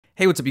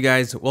Hey, what's up you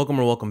guys?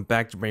 Welcome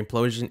back to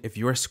Brainplosion. If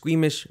you are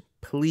squeamish,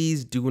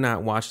 please do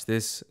not watch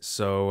this.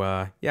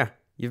 So yeah,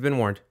 you've been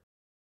warned.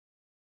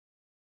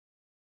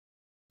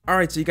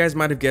 Alright, so you guys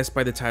might have guessed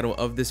by the title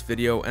of this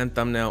video and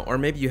thumbnail, or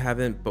maybe you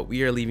haven't, but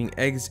we are leaving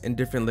eggs in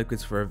different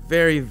liquids for a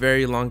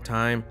very long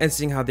time and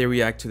seeing how they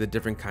react to the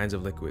different kinds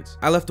of liquids.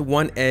 I left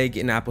one egg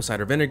in apple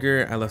cider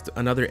vinegar, I left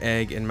another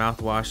egg in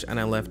mouthwash, and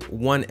I left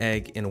one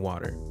egg in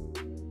water.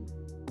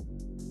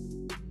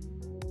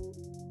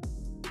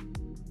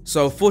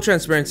 So full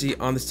transparency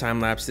on this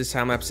time lapse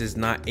is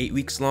not 8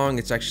 weeks long,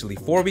 it's actually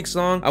 4 weeks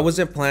long. I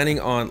wasn't planning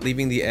on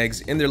leaving the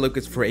eggs in their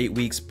liquids for 8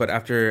 weeks, but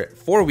after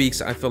 4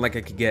 weeks, I feel like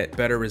I could get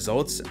better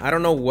results. I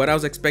don't know what I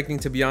was expecting,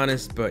 to be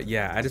honest, but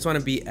yeah, I just want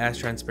to be as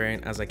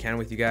transparent as I can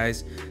with you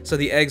guys. So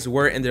the eggs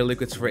were in their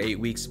liquids for 8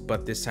 weeks,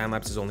 but this time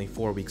lapse is only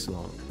 4 weeks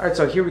long. All right,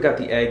 so here we got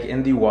the egg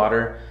in the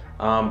water.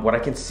 What I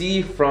can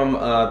see from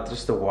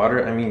just the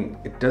water, I mean,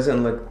 it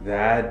doesn't look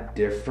that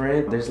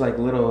different. There's like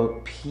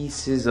little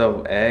pieces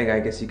of egg,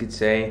 I guess you could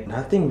say.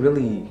 Nothing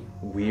really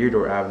weird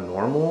or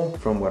abnormal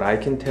from what I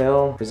can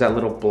tell. There's that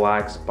little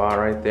black spot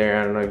right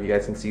there. I don't know if you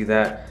guys can see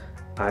that.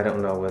 I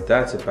don't know what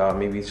that's about.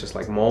 Maybe it's just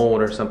like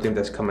mold or something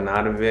that's coming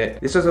out of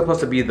it. This was supposed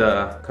to be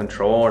the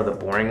control or the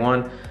boring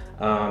one,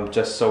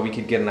 just so we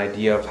could get an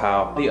idea of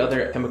how the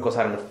other chemicals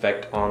had an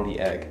effect on the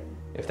egg,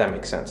 if that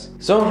makes sense.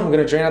 So I'm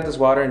gonna drain out this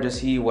water and just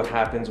see what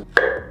happens.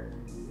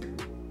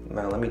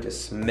 Man, let me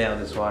just smell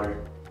this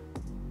water.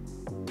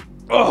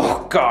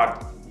 Oh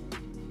God.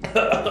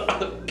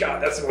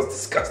 God, that smells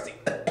disgusting.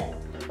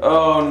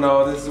 Oh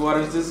no, this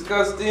water is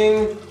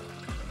disgusting.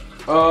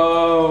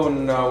 Oh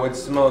no, it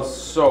smells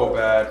so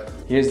bad.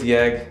 Here's the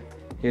egg.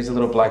 Here's the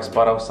little black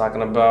spot I was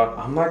talking about.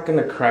 I'm not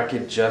gonna crack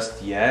it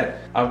just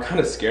yet. I'm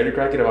kind of scared to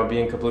crack it if I'm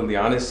being completely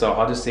honest, so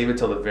I'll just save it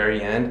till the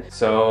very end.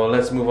 So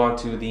let's move on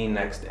to the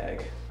next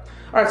egg.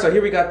 All right, so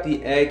here we got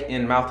the egg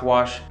in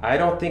mouthwash. I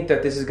don't think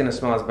that this is gonna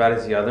smell as bad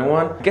as the other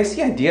one. I guess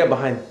the idea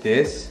behind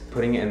this,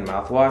 putting it in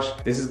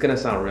mouthwash, this is gonna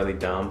sound really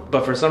dumb,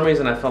 but for some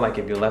reason I felt like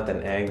if you left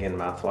an egg in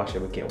mouthwash,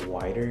 it would get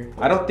whiter.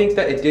 I don't think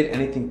that it did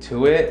anything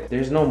to it.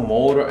 There's no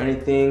mold or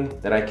anything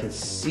that I can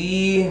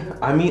see.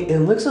 I mean, it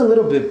looks a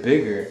little bit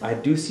bigger. I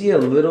do see a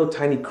little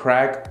tiny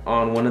crack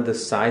on one of the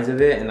sides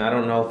of it, and I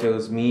don't know if it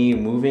was me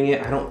moving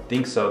it. I don't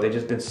think so. They've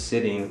just been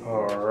sitting.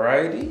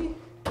 Alrighty.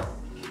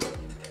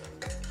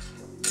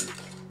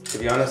 To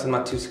be honest, I'm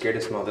not too scared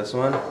to smell this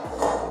one,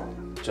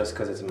 just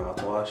because it's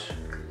mouthwash.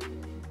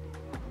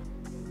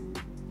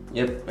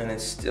 Yep, and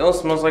it still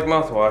smells like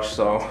mouthwash,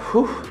 so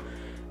whew,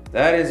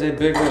 that is a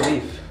big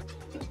relief.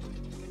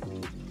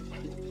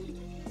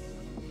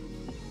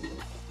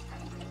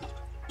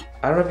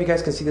 I don't know if you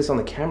guys can see this on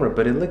the camera,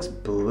 but it looks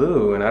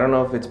blue, and I don't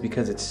know if it's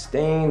because it's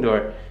stained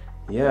or,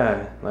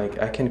 yeah, like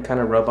I can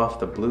kind of rub off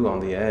the blue on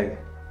the egg.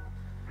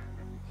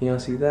 Can y'all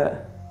see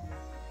that?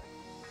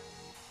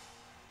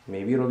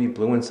 Maybe it'll be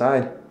blue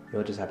inside.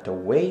 You'll just have to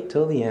wait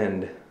till the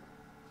end.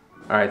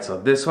 All right, so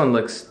this one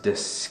looks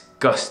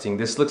disgusting.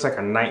 This looks like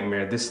a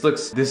nightmare. This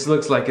looks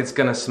like it's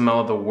gonna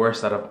smell the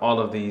worst out of all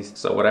of these.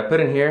 So what I put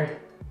in here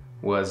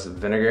was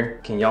vinegar.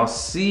 Can y'all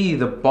see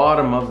the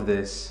bottom of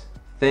this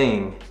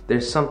thing?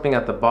 There's something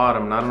at the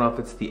bottom, and I don't know if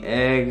it's the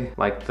egg,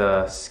 like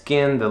the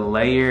skin, the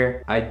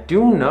layer. I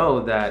do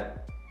know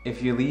that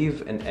if you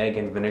leave an egg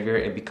in vinegar,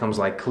 it becomes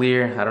like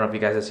clear. I don't know if you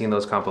guys have seen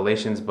those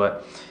compilations,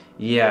 but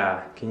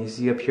yeah, can you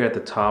see up here at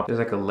the top, there's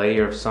like a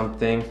layer of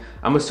something.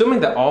 I'm assuming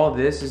that all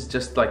this is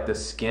just like the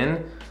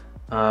skin.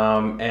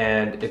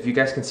 And if you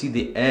guys can see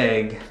the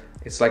egg,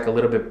 it's like a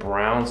little bit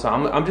brown. So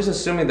I'm just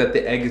assuming that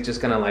the egg is just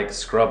gonna like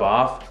scrub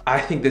off. I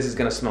think this is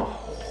gonna smell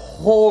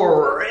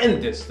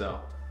horrendous though.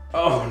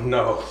 Oh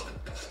no.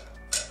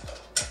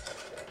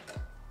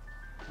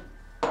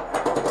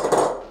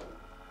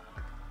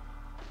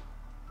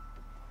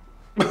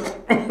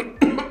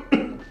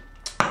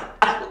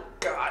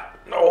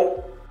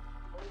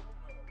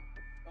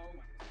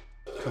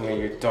 Come here,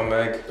 you dumb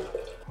egg.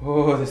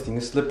 Oh, this thing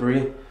is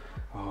slippery.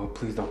 Oh,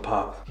 please don't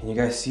pop. Can you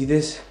guys see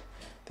this?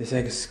 This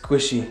egg is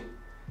squishy.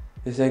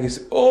 This egg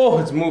is, oh,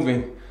 it's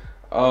moving.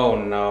 Oh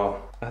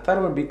no. I thought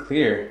it would be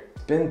clear.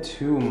 It's been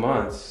 2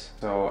 months,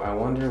 so I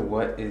wonder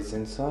what is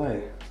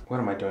inside.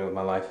 What am I doing with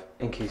my life?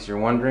 In case you're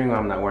wondering,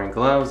 I'm not wearing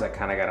gloves. I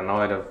kind of got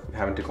annoyed of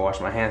having to go wash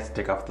my hands to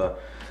take off the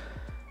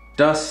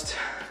dust.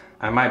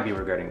 I might be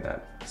regretting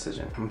that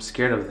decision. I'm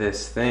scared of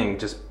this thing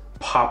just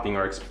popping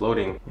or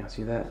exploding. Y'all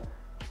see that?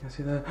 You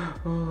see that?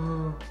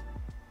 Oh,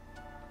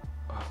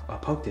 I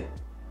poked it.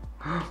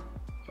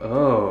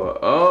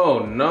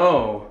 Oh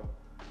no.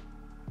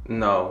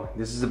 No,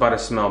 this is about to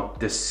smell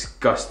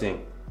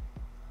disgusting.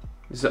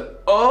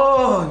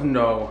 Oh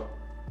no.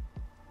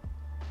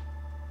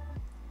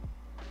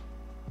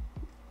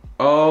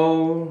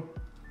 Oh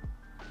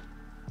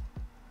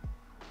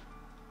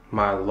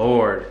my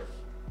Lord.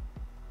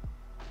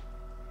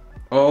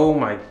 Oh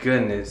my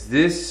goodness,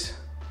 this.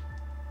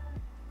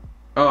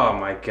 Oh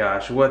my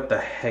gosh, what the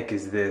heck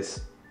is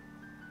this?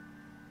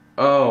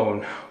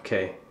 Oh,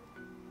 okay.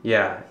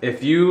 Yeah,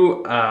 if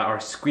you are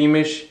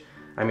squeamish,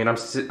 I mean,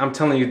 I'm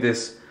telling you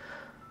this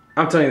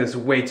I'm telling you this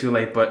way too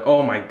late, but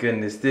oh my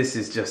goodness, this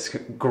is just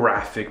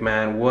graphic,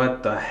 man.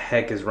 What the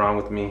heck is wrong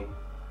with me?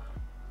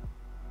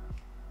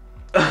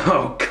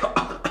 Oh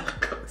god,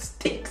 it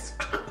stinks.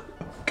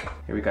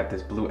 Here we got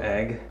this blue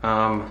egg.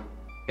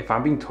 If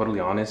I'm being totally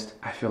honest,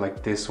 I feel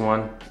like this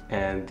one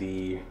and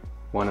the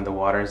one in the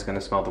water is gonna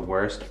smell the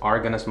worst, are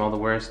gonna smell the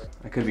worst.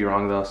 I could be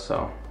wrong though,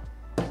 so.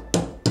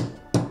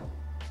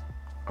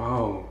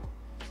 Oh.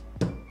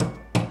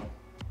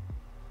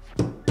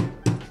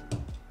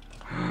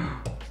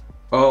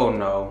 Oh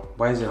no,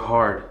 why is it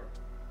hard?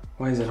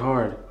 Why is it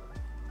hard?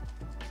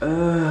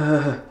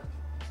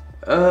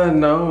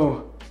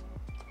 No.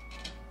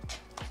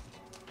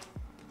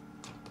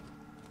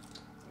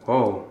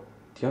 Whoa,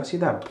 do y'all see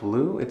that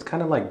blue? It's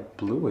kind of like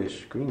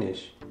bluish,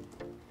 greenish.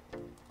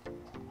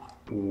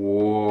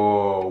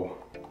 Whoa.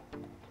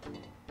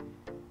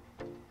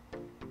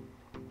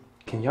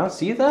 Can y'all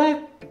see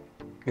that?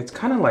 It's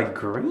kind of like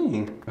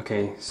green.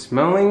 Okay,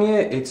 smelling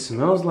it, it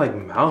smells like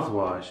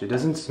mouthwash. It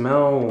doesn't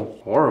smell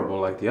horrible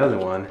like the other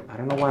one. I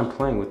don't know why I'm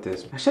playing with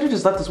this. I should have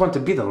just left this one to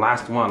be the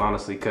last one,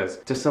 honestly, because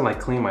just to like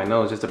clean my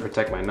nose, just to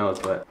protect my nose.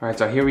 But all right,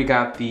 so here we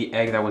got the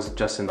egg that was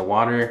just in the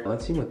water.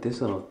 Let's see what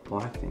this little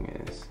black thing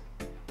is.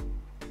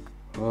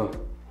 Oh.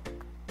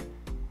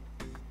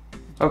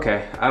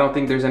 Okay, I don't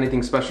think there's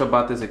anything special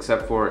about this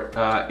except for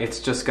it's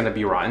just gonna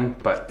be rotten,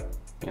 but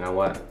you know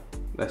what?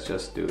 Let's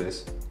just do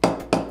this.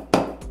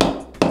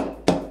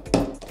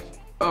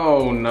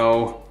 Oh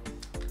no.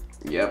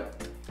 Yep.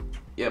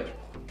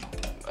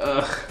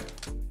 Ugh.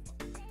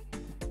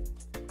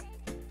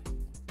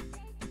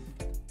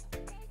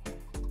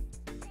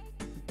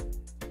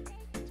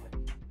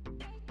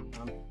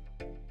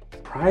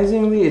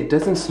 Surprisingly, it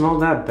doesn't smell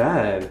that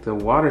bad. The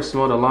water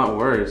smelled a lot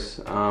worse.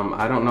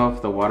 I don't know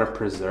if the water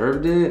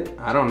preserved it.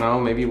 I don't know,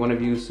 maybe one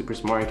of you super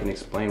smart can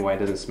explain why it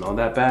doesn't smell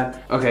that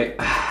bad. Okay,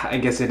 I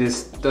guess it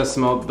does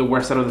smell the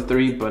worst out of the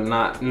three, but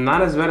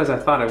not as bad as I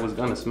thought it was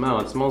gonna smell.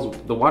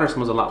 The water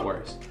smells a lot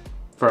worse.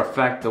 For a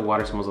fact, the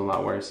water smells a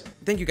lot worse.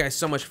 Thank you guys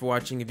so much for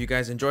watching. If you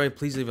guys enjoyed,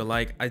 please leave a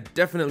like. I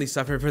definitely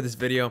suffered for this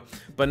video,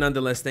 but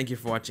nonetheless, thank you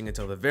for watching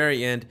until the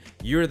very end.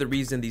 You're the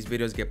reason these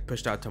videos get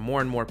pushed out to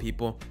more and more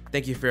people.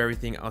 Thank you for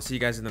everything. I'll see you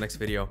guys in the next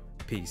video.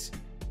 Peace.